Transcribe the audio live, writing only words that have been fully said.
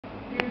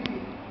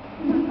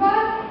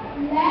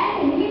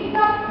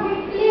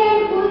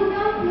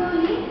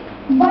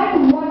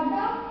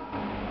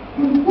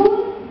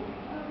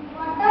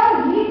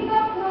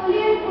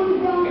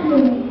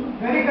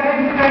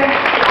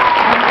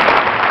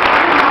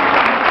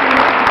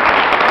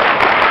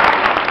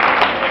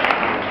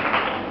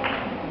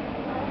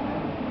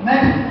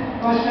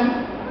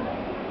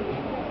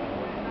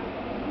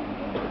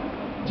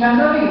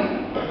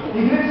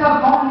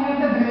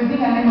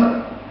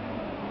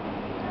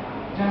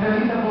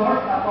Generally, the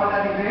birds are called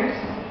aggregates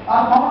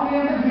are found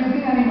near the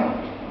grazing animal.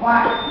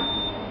 Why?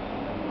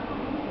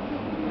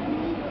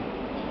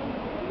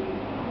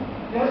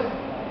 Yes?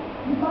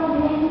 Because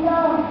when the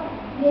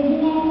grazing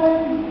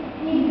animals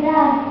eat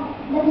grass,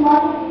 the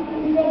small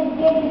insects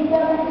get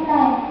disturbed and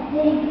die.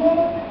 They eat the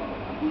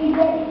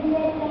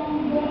insects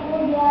and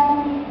therefore they are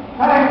made.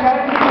 Correct.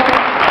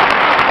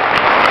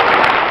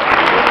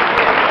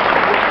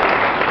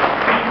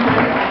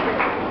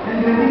 When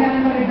grazing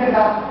animal eat the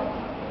grass,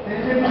 they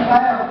will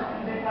fly out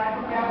and they try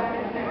to catch the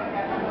insect,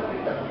 capture the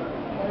prey. So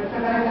it's a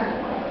correct answer.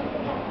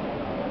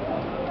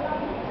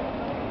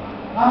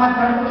 Now my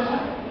third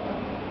question.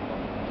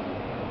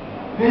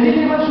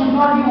 Vegetables should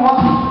not be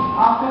washed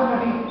after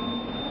cutting.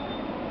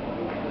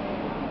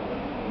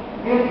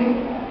 18.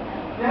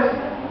 Yes?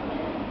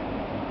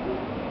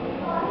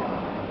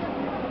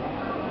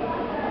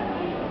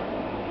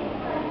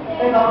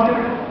 Take out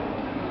your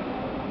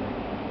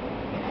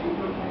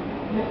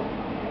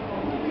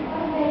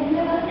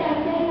Vegetables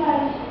contain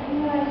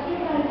nourishing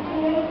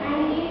constituents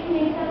and it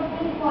mixed up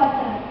with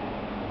water.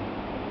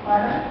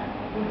 pardon?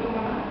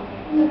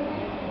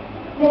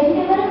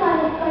 Vegetables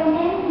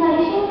contain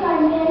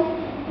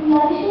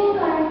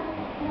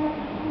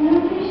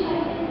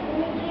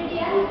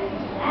nutrients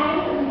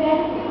and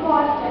when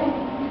washed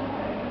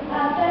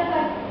after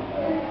cut,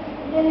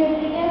 the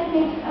nutrients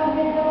mix up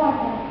with the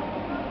water.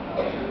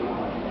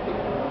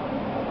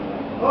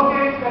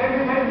 Okay, it's correct.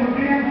 You said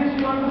nutrients, which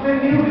you want to say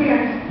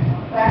nutrients.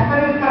 The answer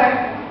is correct.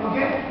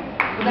 Okay?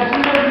 So that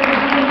is the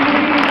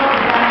nutrients of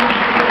plant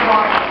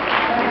water.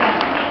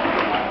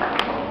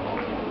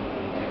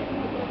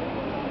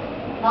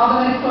 Now the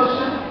next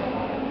question.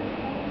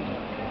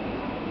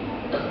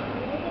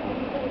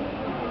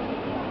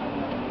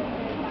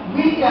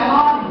 We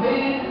cannot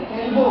bend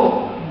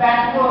elbow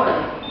backward.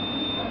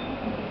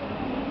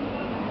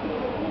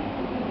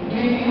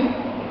 Give you?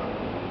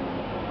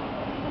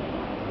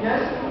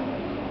 Yes?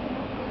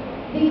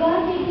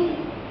 Because it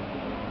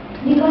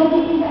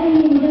is an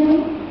injury.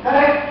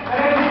 Correct.